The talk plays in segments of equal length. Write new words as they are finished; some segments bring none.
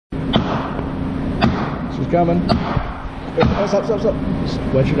She's coming. Oh, stop. Just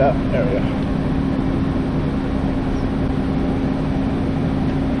wedge it out. There we go.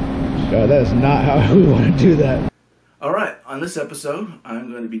 Yeah, that is not how we want to do that. Alright, on this episode,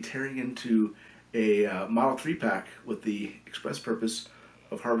 I'm going to be tearing into a Model 3 pack with the express purpose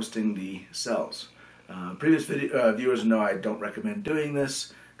of harvesting the cells. Previous viewers know I don't recommend doing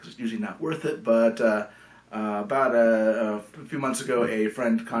this because it's usually not worth it, but about a few months ago, a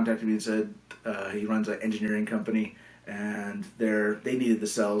friend contacted me and said he runs an engineering company, and they needed the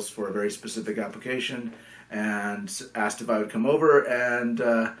cells for a very specific application, and asked if I would come over and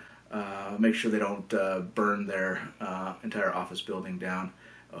make sure they don't burn their entire office building down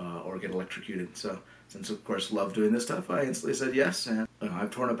or get electrocuted. So, since of course love doing this stuff, I instantly said yes. And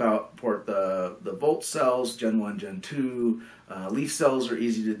I've torn apart the volt cells, Gen 1, Gen 2. Leaf cells are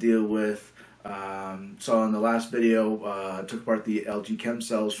easy to deal with. So in the last video, took apart the LG Chem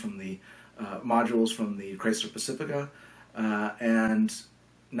cells from the modules from the Chrysler Pacifica, and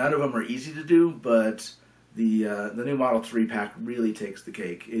none of them are easy to do, but the new Model 3 pack really takes the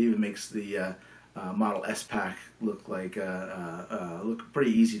cake. It even makes the Model S pack look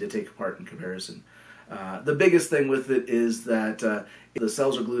pretty easy to take apart in comparison. The biggest thing with it is that the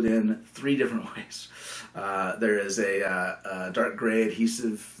cells are glued in 3 different ways. There is a dark gray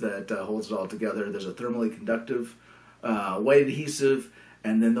adhesive that holds it all together. There's a thermally conductive white adhesive,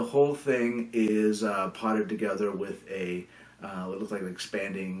 and then the whole thing is potted together with what looks like an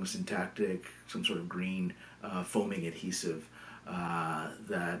expanding syntactic, some sort of green foaming adhesive.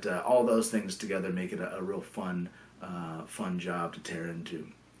 All those things together make it a real fun job to tear into.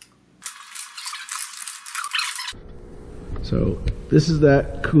 So this is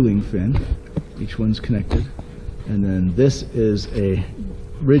that cooling fin. Each one's connected, and then this is a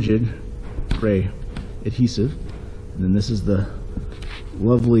rigid gray adhesive, and then this is the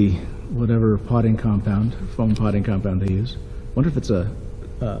lovely whatever potting compound, foam potting compound they use. Wonder if it's a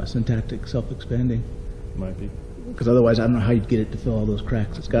syntactic self-expanding. Might be. Because otherwise I don't know how you'd get it to fill all those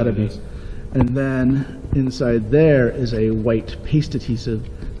cracks. It's got to be. And then inside there is a white paste adhesive.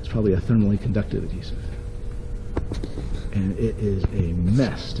 It's probably a thermally conductive adhesive. And it is a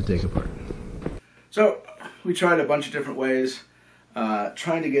mess to take apart. So we tried a bunch of different ways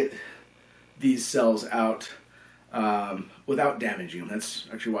trying to get these cells out without damaging them. That's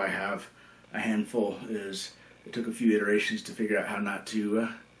actually why I have a handful. It took a few iterations to figure out how not to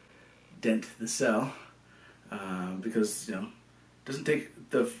dent the cell, because it doesn't take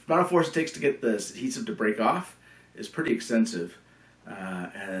the amount of force it takes to get the adhesive to break off is pretty extensive,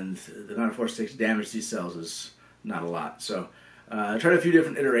 and the amount of force it takes to damage these cells is not a lot. So I tried a few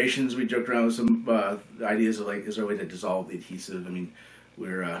different iterations. We joked around with some ideas of is there a way to dissolve the adhesive? I mean, we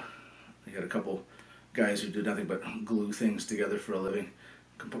had a couple guys who do nothing but glue things together for a living,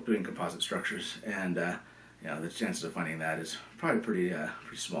 doing composite structures, and the chances of finding that is probably pretty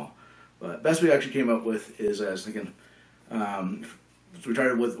small. But best we actually came up with is, I was thinking, we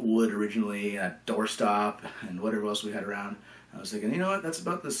tried with wood originally, a doorstop, and whatever else we had around. I was thinking, you know what, that's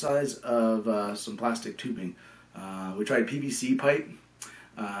about the size of some plastic tubing. We tried PVC pipe.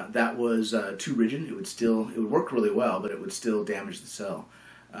 That was too rigid. It would work really well, but it would still damage the cell.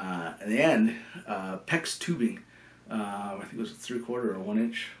 In the end, PEX tubing, I think it was 3/4 or 1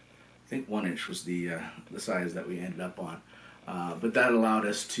 inch. I think 1 inch was the size that we ended up on. But that allowed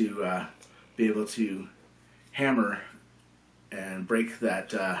us to be able to hammer and break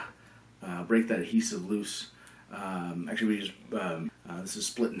that adhesive loose. Actually, we just this is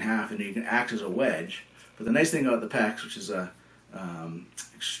split in half, and you can act as a wedge. But the nice thing about the PEX, which is a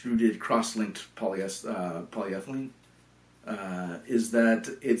extruded cross-linked polyethylene, is that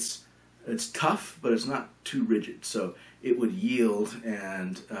it's tough, but it's not too rigid. So it would yield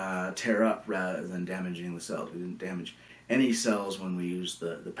and tear up rather than damaging the cells. We didn't damage any cells when we used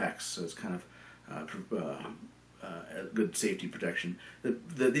the PEX, so it's kind of a good safety protection.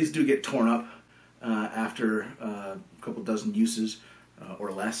 These do get torn up after a couple dozen uses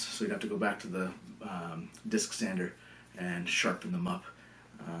or less, so you'd have to go back to the disc sander and sharpen them up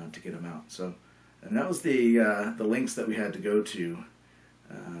to get them out. So, and that was the lengths that we had to go to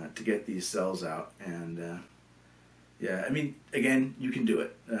get these cells out. And yeah, I mean, again, you can do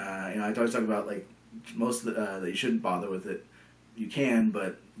it. I always talk about most of that you shouldn't bother with it. You can,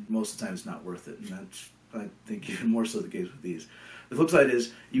 but most of the time it's not worth it. And that's, I think, even more so the case with these. The flip side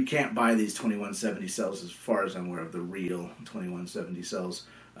is you can't buy these 2170 cells, as far as I'm aware of the real 2170 cells.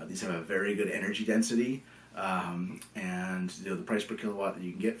 These have a very good energy density, and the price per kilowatt that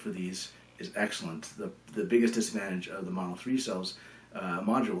you can get for these is excellent. The biggest disadvantage of the Model 3 cells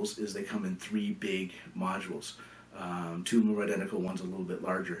modules is they come in 3 big modules. 2 of them are identical, one's a little bit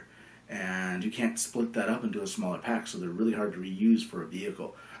larger. and you can't split that up into a smaller pack, so they're really hard to reuse for a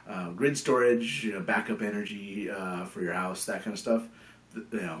vehicle. Grid storage, backup energy for your house, that kind of stuff,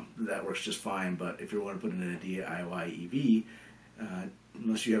 that works just fine. But if you want to put in a DIY EV,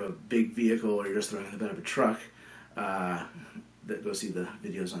 unless you have a big vehicle or you're just throwing in the bed of a truck, go see the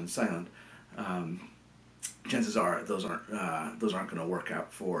videos on Silent. Chances are those aren't going to work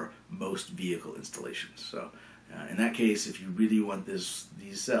out for most vehicle installations. So in that case, if you really want these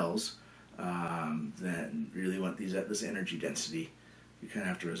cells, then really want these at this energy density, you kind of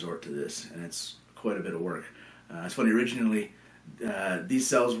have to resort to this, and it's quite a bit of work. It's funny, originally these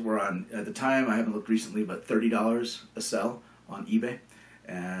cells were on, at the time, I haven't looked recently, but $30 a cell on eBay.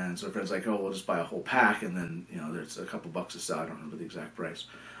 And so friends like, oh, we'll just buy a whole pack, and then there's a couple bucks a cell. I don't remember the exact price.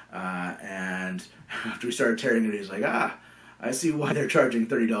 And after we started tearing it, he's like, I see why they're charging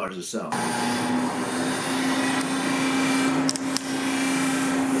 $30 a cell.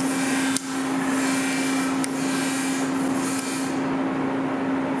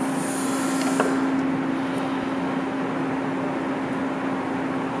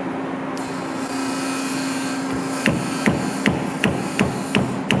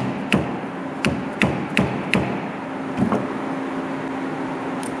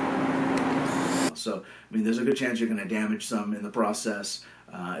 So, I mean, there's a good chance you're going to damage some in the process.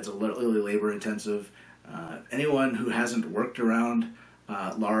 It's a little labor intensive. Anyone who hasn't worked around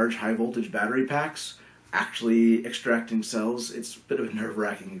large high voltage battery packs, actually extracting cells, it's a bit of a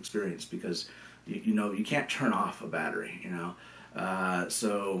nerve-wracking experience because you can't turn off a battery,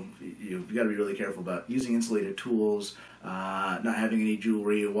 so you've got to be really careful about using insulated tools, not having any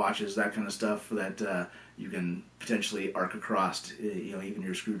jewelry, watches, that kind of stuff that you can potentially arc across, even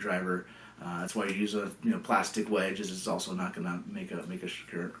your screwdriver. That's why you use a plastic wedge, as it's also not going to make a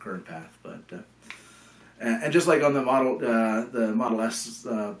current path. But and just like on the Model S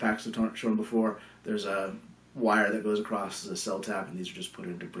packs I've shown before, there's a wire that goes across the cell tap, and these are just put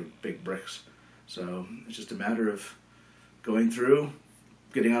into big bricks. So it's just a matter of going through,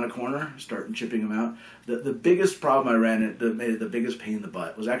 getting on a corner, starting chipping them out. The biggest problem I ran into, that made it the biggest pain in the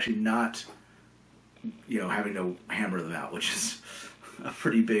butt, was actually not having to hammer them out, which is a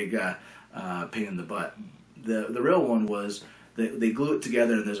pretty big pain in the butt. The real one was they glue it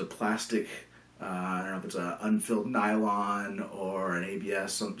together, and there's a plastic, I don't know if it's an unfilled nylon or an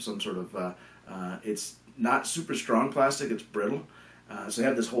ABS, some sort of, it's not super strong plastic, it's brittle. So you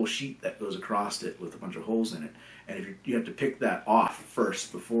have this whole sheet that goes across it with a bunch of holes in it, and if you have to pick that off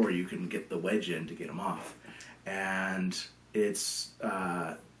first before you can get the wedge in to get them off. And it's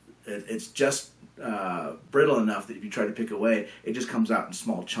just brittle enough that if you try to pick away, it just comes out in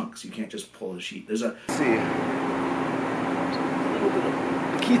small chunks. You can't just pull the sheet. The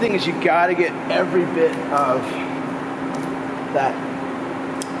key thing is you got to get every bit of that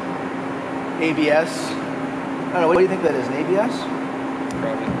ABS. I don't know, what do you think that is, an ABS?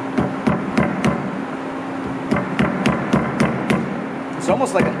 Probably. It's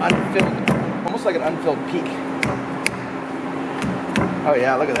almost like an unfilled peak. Oh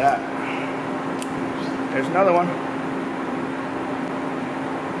yeah, look at that. There's another one.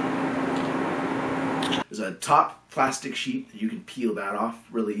 There's a top plastic sheet that you can peel that off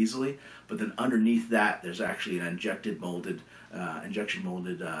really easily, but then underneath that there's actually an injection molded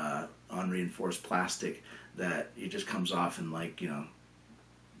unreinforced plastic that it just comes off in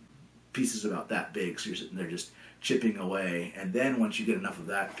pieces about that big, so you're sitting there just chipping away, and then once you get enough of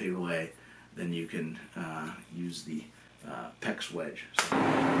that peeled away, then you can use the PEX wedge. So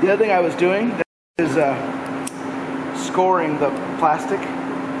the other thing I was doing is scoring the plastic.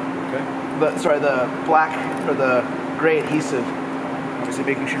 Okay. The black or the gray adhesive. Obviously,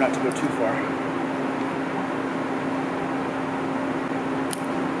 making sure not to go too far.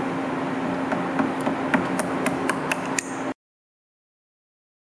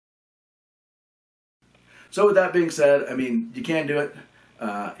 So with that being said, I mean, you can do it.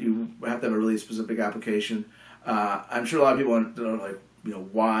 You have to have a really specific application. I'm sure a lot of people want to know,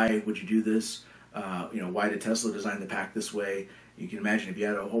 why would you do this? Why did Tesla design the pack this way? You can imagine if you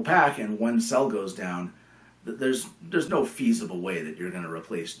had a whole pack and one cell goes down, there's no feasible way that you're going to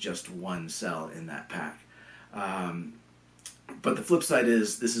replace just one cell in that pack. But the flip side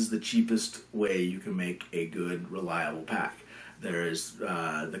is, this is the cheapest way you can make a good, reliable pack. There is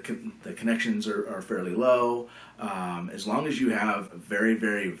the connections are fairly low. As long as you have very,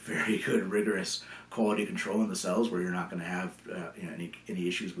 very, very good, rigorous quality control in the cells, where you're not going to have any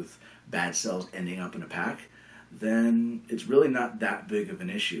issues with bad cells ending up in a pack, then it's really not that big of an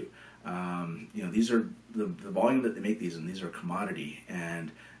issue. These are the volume that they make these, and these are commodity,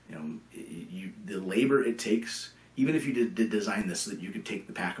 and the labor it takes, even if you did design this so that you could take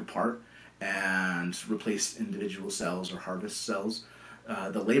the pack apart and replace individual cells or harvest cells,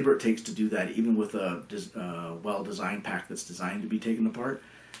 the labor it takes to do that, even with a well-designed pack that's designed to be taken apart,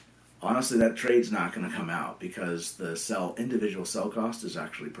 honestly, that trade's not going to come out because the individual cell cost is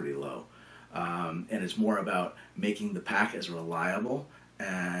actually pretty low. And it's more about making the pack as reliable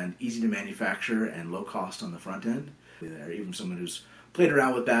and easy to manufacture and low cost on the front end. Even someone who's played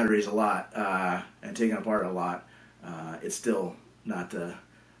around with batteries a lot and taken apart a lot, it's still not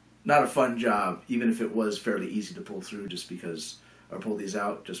a fun job, even if it was fairly easy to pull through or pull these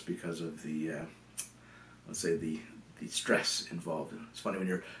out just because of the, let's say, the stress involved. It's funny when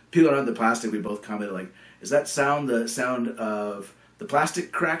you're peeling out the plastic, we both commented like, is that sound the sound of the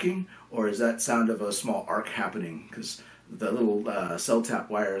plastic cracking, or is that sound of a small arc happening? Because the little cell tap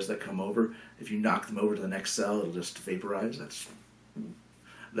wires that come over, if you knock them over to the next cell, it'll just vaporize.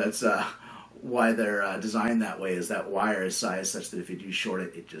 That's why they're designed that way, is that wire is sized such that if you do short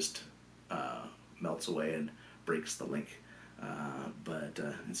it, it just melts away and breaks the link. But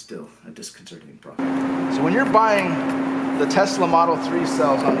it's still a disconcerting process. So when you're buying the Tesla Model 3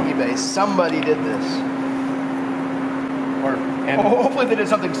 cells on eBay, somebody did this. Hopefully they did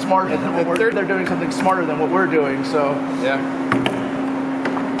something smarter than what they're doing something smarter than what we're doing. So yeah.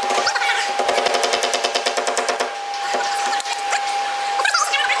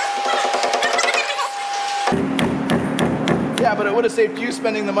 Yeah, but it would have saved you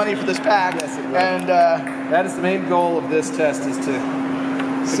spending the money for this pack. Yes, it would. And that is the main goal of this test, is to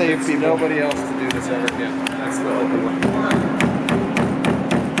save people. Nobody else to do this ever again. That's the hope.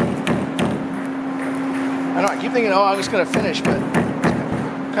 I know, I keep thinking, oh, I'm just going to finish, but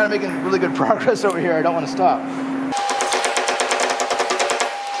I'm kind of making really good progress over here. I don't want to stop.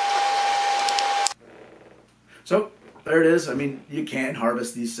 So, there it is. I mean, you can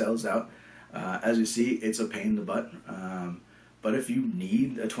harvest these cells out. As you see, it's a pain in the butt. But if you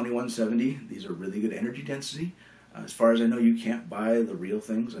need a 2170, these are really good energy density. As far as I know, you can't buy the real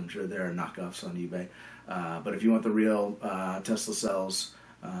things. I'm sure there are knockoffs on eBay. But if you want the real Tesla cells,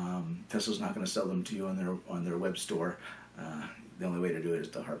 Tesla's not going to sell them to you on their web store. The only way to do it is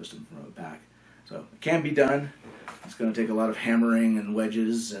to harvest them from a pack. So it can be done. It's going to take a lot of hammering and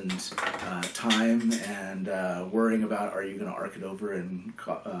wedges and time and worrying about, are you going to arc it over and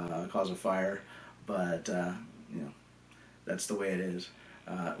cause a fire? But you know, that's the way it is.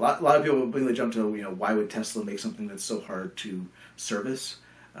 A lot of people really jump to, why would Tesla make something that's so hard to service?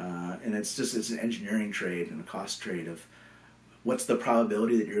 And it's an engineering trade and a cost trade of what's the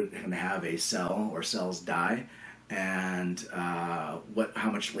probability that you're going to have a cell or cells die, and how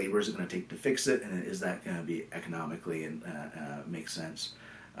much labor is it going to take to fix it, and is that going to be economically and make sense?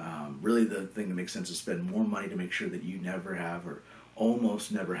 Really, the thing that makes sense is spend more money to make sure that you never have or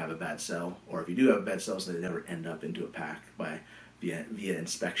almost never have a bad cell, or if you do have bad cells, they never end up into a pack via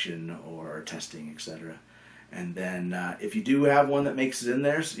inspection or testing, etc. And then if you do have one that makes it in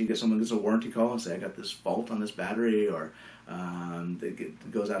there, so someone gets a warranty call and say, I got this fault on this battery, or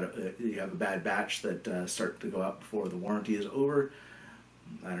it goes out, you have a bad batch that start to go out before the warranty is over.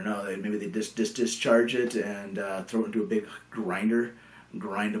 I don't know, maybe they discharge it and throw it into a big grinder,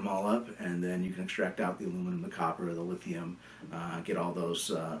 grind them all up, and then you can extract out the aluminum, the copper, the lithium, get all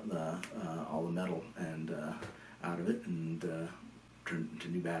those, all the metal and out of it, and turn into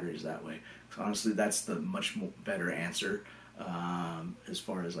new batteries that way. So honestly, that's the much better answer as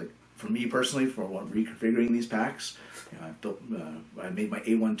far as, like, for me personally, for reconfiguring these packs. I made my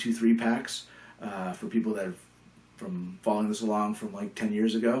A123 packs for people that have from following this along from like 10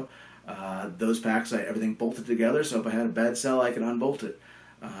 years ago. Those packs, everything bolted together, so if I had a bad cell, I could unbolt it.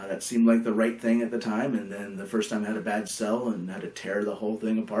 That seemed like the right thing at the time, and then the first time I had a bad cell and had to tear the whole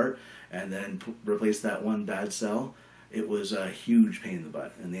thing apart and then replace that one bad cell, it was a huge pain in the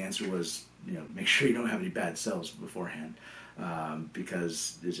butt. And the answer was, make sure you don't have any bad cells beforehand,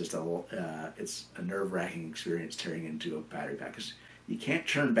 because it's just it's a nerve-wracking experience tearing into a battery pack. 'Cause you can't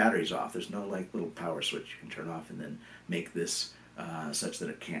turn batteries off. There's no little power switch you can turn off and then make this such that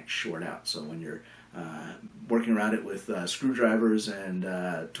it can't short out. So when you're working around it with screwdrivers and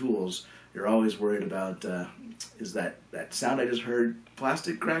tools, you're always worried about, is that sound I just heard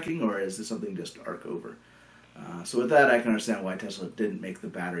plastic cracking, or is this something just arc over? So with that, I can understand why Tesla didn't make the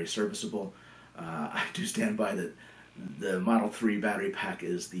battery serviceable. I do stand by that the Model 3 battery pack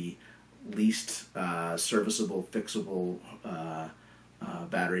is the least serviceable, fixable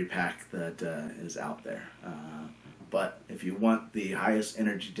battery pack that is out there. But if you want the highest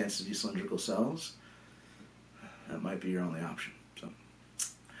energy density cylindrical cells, that might be your only option.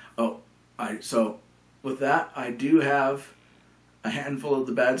 So, so with that, I do have a handful of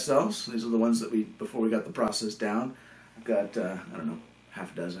the bad cells. These are the ones that before we got the process down. I've got, I don't know,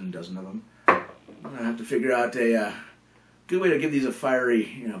 half a dozen of them. I'm going to have to figure out a good way to give these a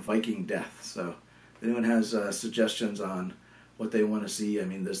fiery, Viking death. So if anyone has suggestions on what they want to see, I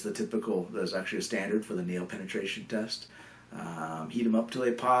mean, there's actually a standard for the nail penetration test. Heat them up till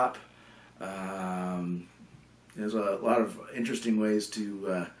they pop. There's a lot of interesting ways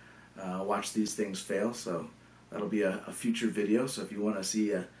to watch these things fail, so that'll be a future video. So if you want to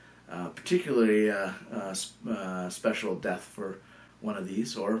see a particularly special death for one of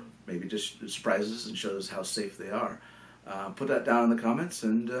these, or maybe just surprises and shows how safe they are, put that down in the comments,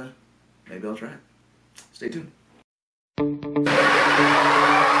 and maybe I'll try it. Stay tuned.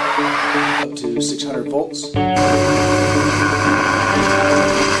 Up to 600 volts.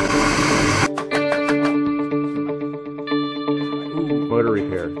 Motor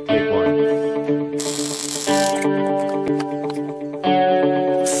repair, take one.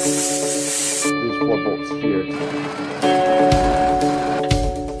 These 4 bolts here.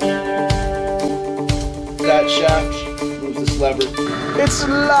 That shaft moves this lever. It's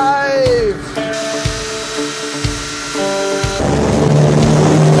live!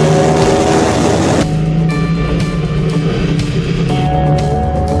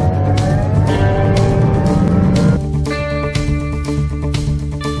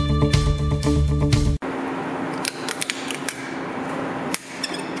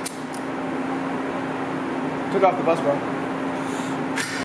 Took off the bus bar.